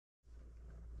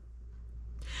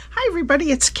Hi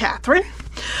everybody, it's Catherine.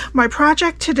 My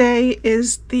project today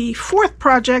is the fourth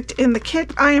project in the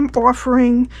kit I am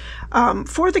offering.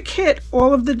 For the kit,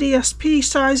 all of the DSP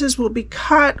sizes will be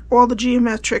cut, all the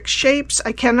geometric shapes.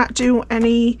 I cannot do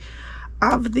any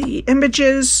of the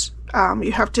images.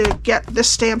 You have to get this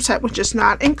stamp set, which is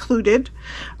not included,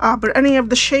 but any of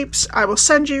the shapes I will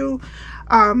send you.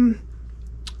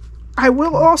 I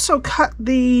will also cut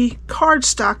the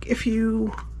cardstock if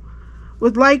you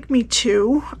would like me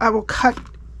to. I will cut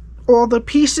all the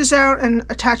pieces out and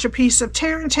attach a piece of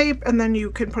tear and tape, and then you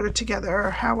can put it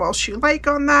together how else you like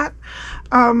on that.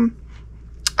 I'm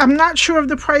not sure of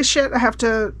the price yet. I have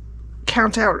to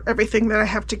count out everything that I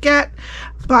have to get,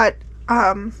 but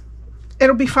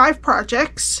it'll be 5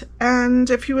 projects, and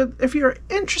if you're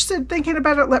interested, thinking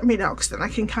about it, let me know, because then I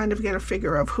can kind of get a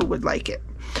figure of who would like it.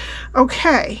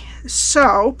 Okay,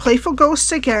 so Playful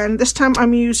Ghosts again. This time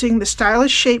I'm using the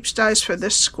Stylish Shapes dies for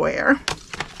this square.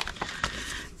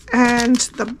 And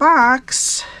the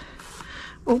box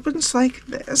opens like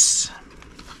this.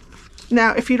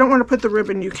 Now, if you don't want to put the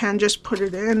ribbon, you can just put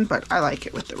it in, but I like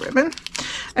it with the ribbon.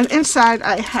 And inside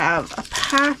I have a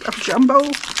pack of jumbo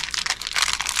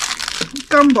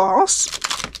gumballs.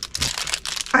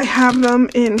 I have them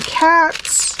in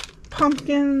cats,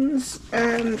 pumpkins,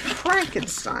 and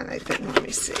Frankenstein, I think. Let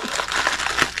me see.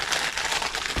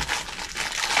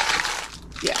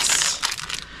 Yes.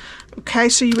 Okay,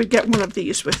 so you would get one of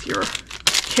these with your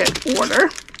kit order.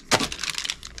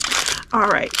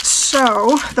 Alright,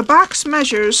 so the box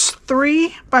measures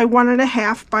 3 by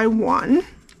 1.5 by 1.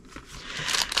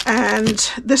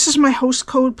 And this is my host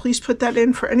code. Please put that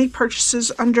in for any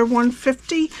purchases under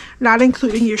 $150, not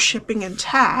including your shipping and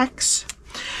tax.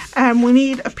 And we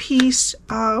need a piece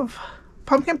of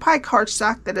pumpkin pie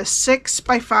cardstock that is 6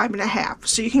 by 5.5.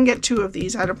 So you can get 2 of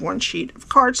these out of 1 sheet of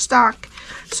cardstock.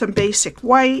 Some basic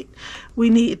white. We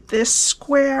need this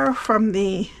square from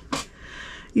the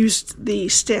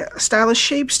Stylish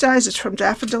Shapes dies. It's from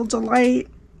Daffodil Delight,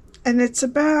 and it's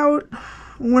about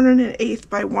 1 1/8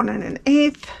 by 1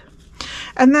 1/8.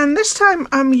 And then this time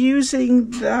I'm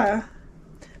using the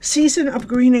Season of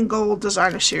Green and Gold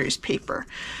Designer Series paper.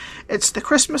 It's the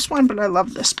Christmas one, but I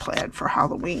love this plaid for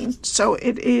Halloween. So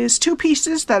it is 2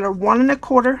 pieces that are 1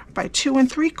 1/4 by 2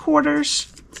 3/4.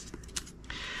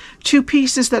 2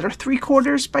 pieces that are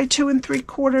 3/4 by 2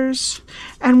 3/4.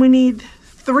 And we need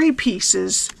 3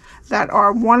 pieces that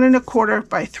are 1 1/4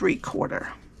 by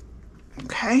 3/4.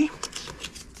 Okay.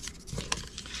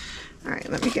 All right,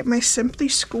 let me get my Simply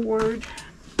Scored.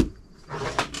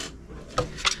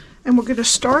 And we're going to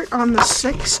start on the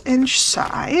 6-inch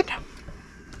side.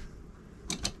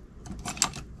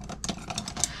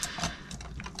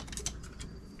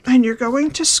 And you're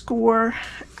going to score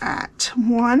at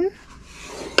 1,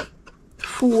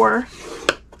 4,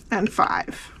 and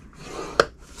 5.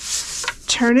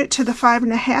 Turn it to the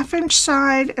 5.5-inch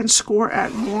side and score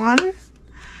at 1,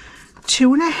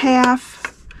 2.5,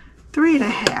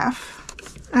 3.5,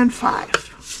 and 5.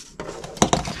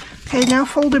 Okay, now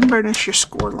fold and burnish your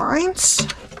score lines.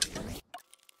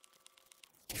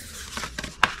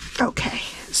 Okay,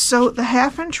 so the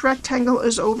 1/2-inch rectangle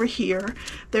is over here.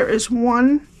 There is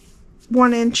 1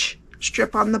 1-inch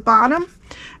strip on the bottom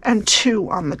and 2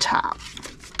 on the top.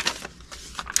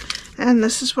 And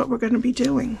this is what we're going to be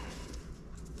doing.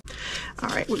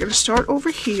 Alright, we're going to start over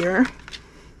here.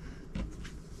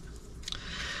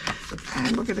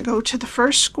 And we're going to go to the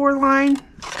first score line,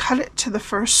 cut it to the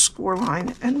first score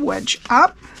line, and wedge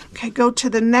up. Okay, go to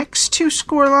the next 2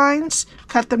 score lines,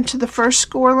 cut them to the first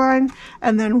score line,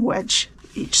 and then wedge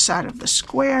each side of the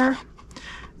square.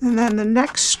 And then the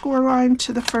next score line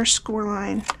to the first score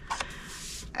line,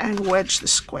 and wedge the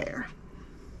square.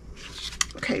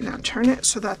 Okay, now turn it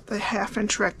so that the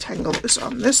 1/2-inch rectangle is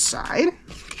on this side.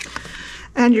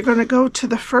 And you're going to go to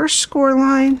the first score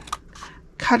line,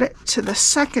 cut it to the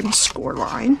second score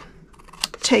line,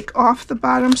 take off the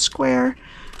bottom square,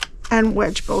 and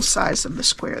wedge both sides of the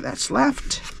square that's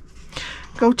left.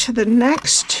 Go to the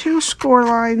next 2 score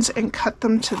lines and cut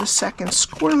them to the second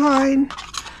score line,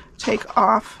 take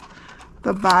off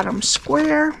the bottom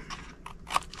square,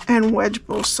 and wedge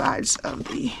both sides of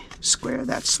the square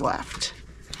that's left.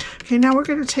 Okay, now we're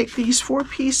going to take these 4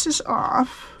 pieces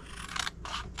off,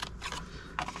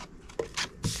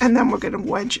 and then we're going to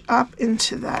wedge up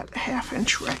into that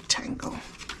 1/2-inch rectangle.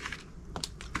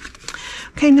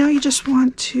 Okay, now you just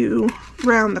want to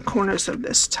round the corners of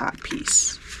this top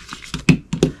piece.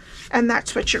 And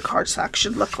that's what your cardstock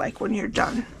should look like when you're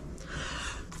done.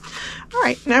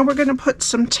 Alright, now we're going to put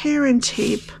some tear and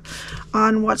tape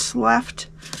on what's left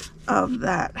of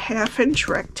that 1/2-inch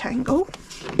rectangle.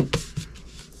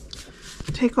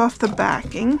 take off the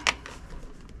backing.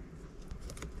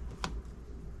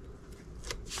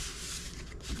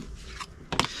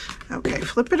 Okay,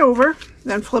 flip it over,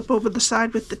 then flip over the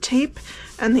side with the tape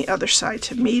and the other side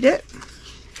to meet it.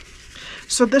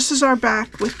 So this is our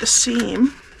back with the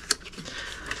seam.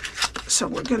 So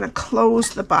we're going to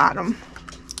close the bottom.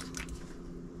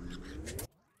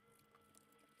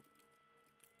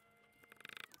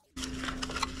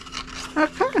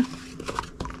 Okay.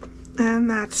 And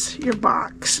that's your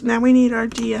box. Now we need our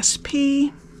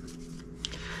DSP.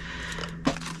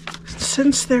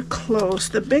 Since they're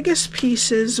closed, the biggest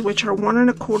pieces, which are 1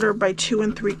 1/4 by 2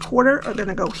 3/4, are going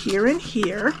to go here and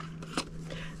here.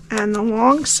 And the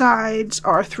long sides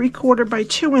are 3/4 by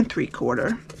 2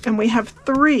 3/4. And we have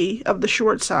 3 of the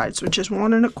short sides, which is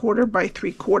 1 1/4 by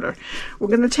 3/4. We're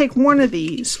going to take one of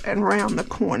these and round the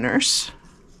corners.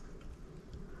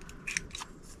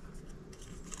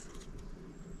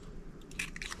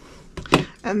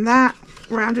 And that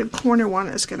rounded corner one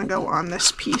is going to go on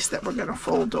this piece that we're going to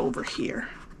fold over here.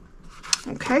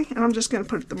 Okay, and I'm just going to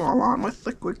put them all on with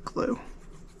liquid glue.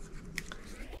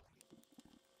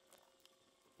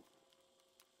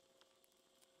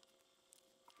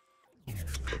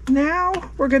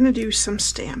 Now we're going to do some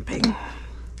stamping.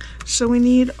 So we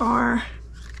need our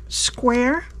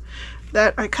square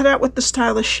that I cut out with the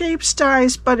Stylish Shapes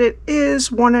dies, but it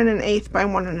is 1 1/8 by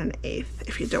 1 1/8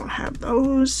 if you don't have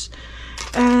those.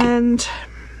 And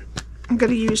I'm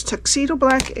going to use Tuxedo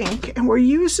Black Ink, and we're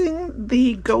using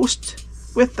the ghost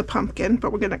with the pumpkin,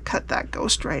 but we're going to cut that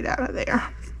ghost right out of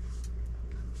there.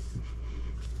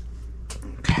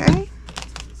 Okay.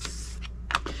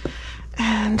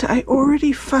 And I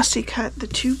already fussy cut the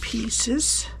 2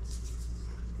 pieces.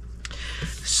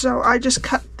 So I just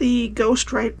cut the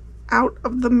ghost right out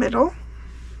of the middle.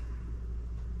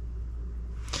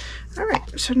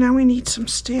 Alright, so now we need some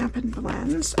Stampin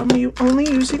Blends. I'm only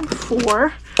using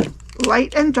 4.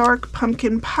 Light and Dark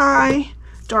Pumpkin Pie,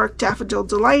 Dark Daffodil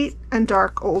Delight, and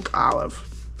Dark Old Olive.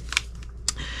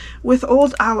 With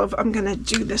Old Olive, I'm going to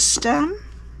do the stem.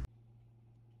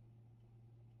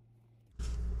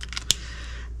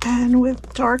 And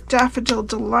with Dark Daffodil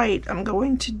Delight, I'm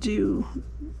going to do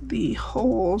the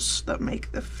holes that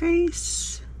make the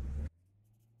face.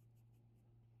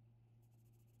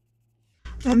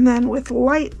 And then with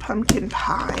Light Pumpkin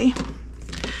Pie,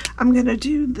 I'm going to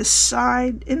do the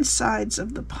insides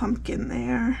of the pumpkin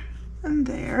there and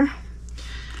there.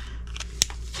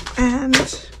 And,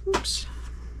 oops,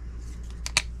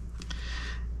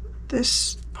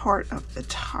 this part of the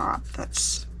top,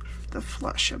 that's the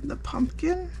flush of the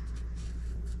pumpkin.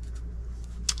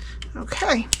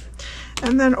 Okay,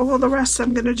 and then all the rest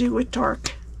I'm going to do with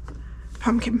Dark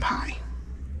Pumpkin Pie.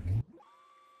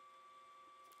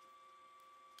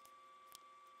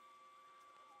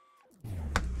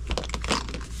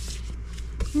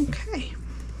 Okay.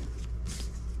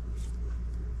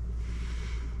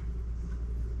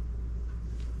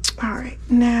 Alright,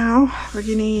 now we're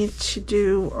going to need to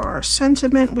do our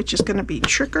sentiment, which is going to be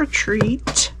Trick or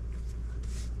Treat.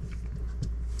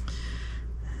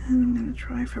 And I'm going to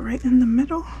try for right in the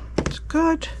middle. It's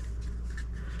good.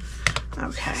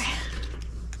 Okay.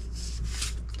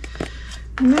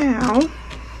 Now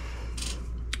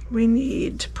we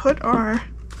need to put our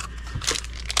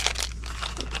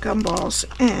gumballs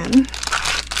in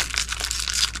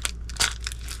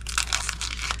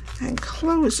and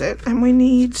close it, and we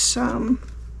need some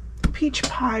peach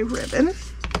pie ribbon,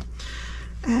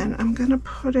 and I'm gonna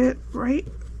put it right,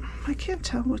 I can't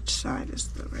tell which side is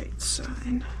the right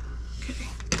side. Okay,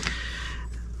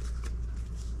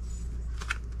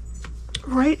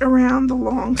 right around the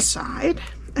long side,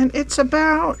 and it's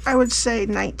about, I would say,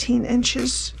 19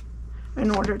 inches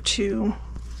in order to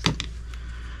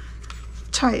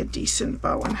tie a decent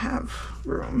bow and have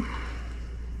room.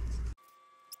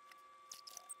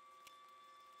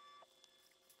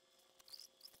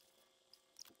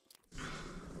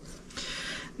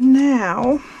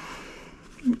 Now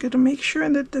I'm going to make sure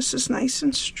that this is nice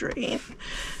and straight,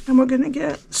 and we're going to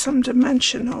get some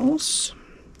dimensionals,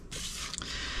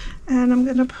 and I'm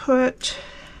going to put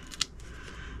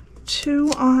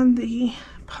 2 on the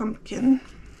pumpkin,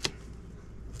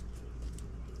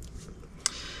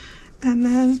 and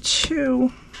then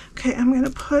 2. Okay, I'm going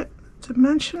to put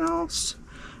dimensionals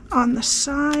on the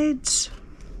sides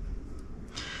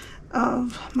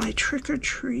of my Trick or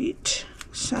Treat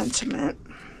sentiment.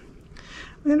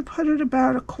 I'm going to put it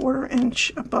about 1/4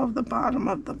 inch above the bottom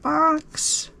of the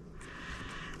box,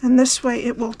 and this way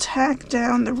it will tack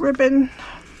down the ribbon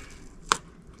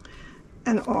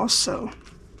and also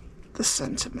the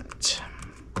sentiment.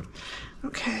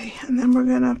 Okay, and then we're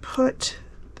going to put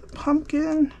the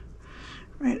pumpkin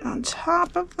right on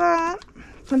top of that.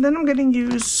 And then I'm going to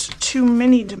use 2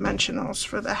 mini dimensionals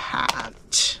for the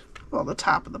hat. Well, the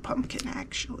top of the pumpkin,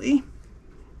 actually.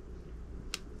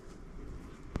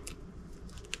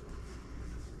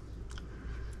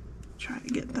 Try to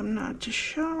get them not to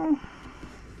show.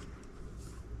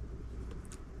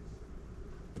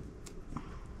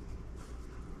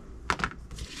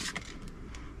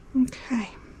 Okay.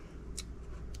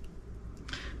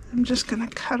 I'm just going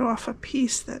to cut off a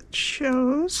piece that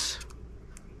shows.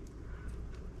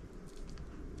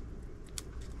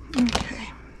 Okay.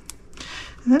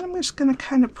 And then I'm just going to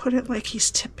kind of put it like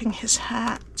he's tipping his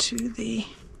hat to the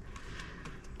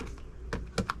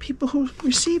people who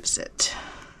receives it.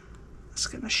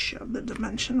 Just going to shove the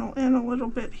dimensional in a little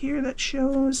bit here that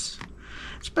shows.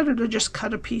 It's better to just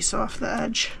cut a piece off the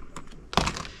edge.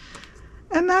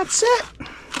 And that's it.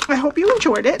 I hope you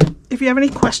enjoyed it. If you have any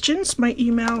questions, my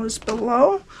email is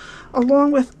below,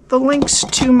 along with the links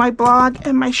to my blog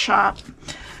and my shop.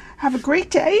 Have a great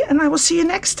day, and I will see you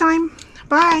next time.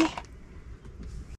 Bye.